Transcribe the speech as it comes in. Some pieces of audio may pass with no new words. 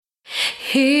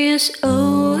He is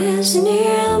always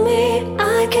near me,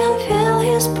 I can feel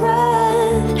his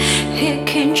breath. He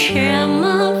can share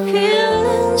my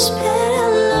feelings, better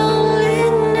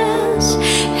loneliness.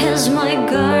 He's my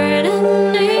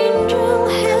guardian angel,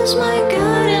 he's my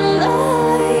guiding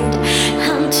light.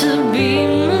 And to be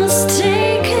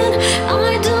mistaken,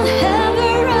 I don't have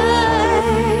a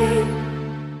right.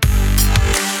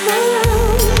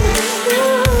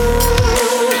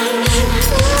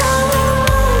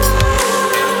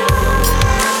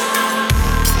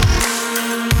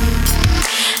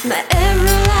 My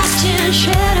everlasting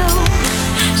shadow,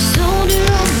 soldier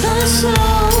of my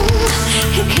soul.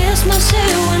 He kissed my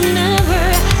soul whenever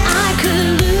I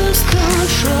could lose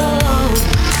control.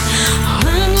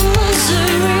 When the monster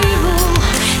evil,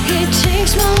 he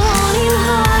takes my wanting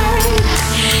heart.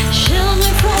 Shield me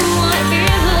from my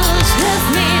evils, lift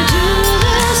me to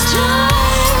the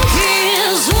stars. He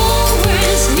is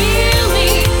always near me,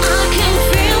 I can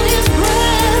feel his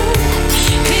breath.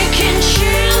 He can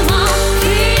share my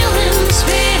feelings,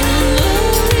 better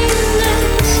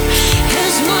loneliness.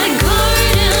 He's my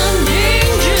guardian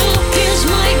angel, he's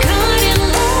my guiding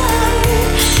light.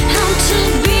 And to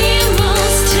be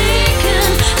mistaken,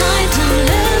 I don't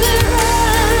have it right.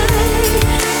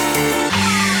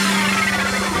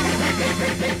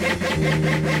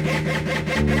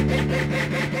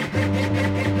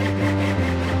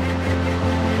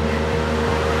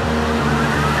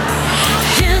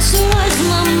 He's always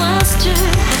my master,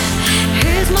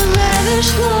 he's my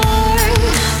lavish love.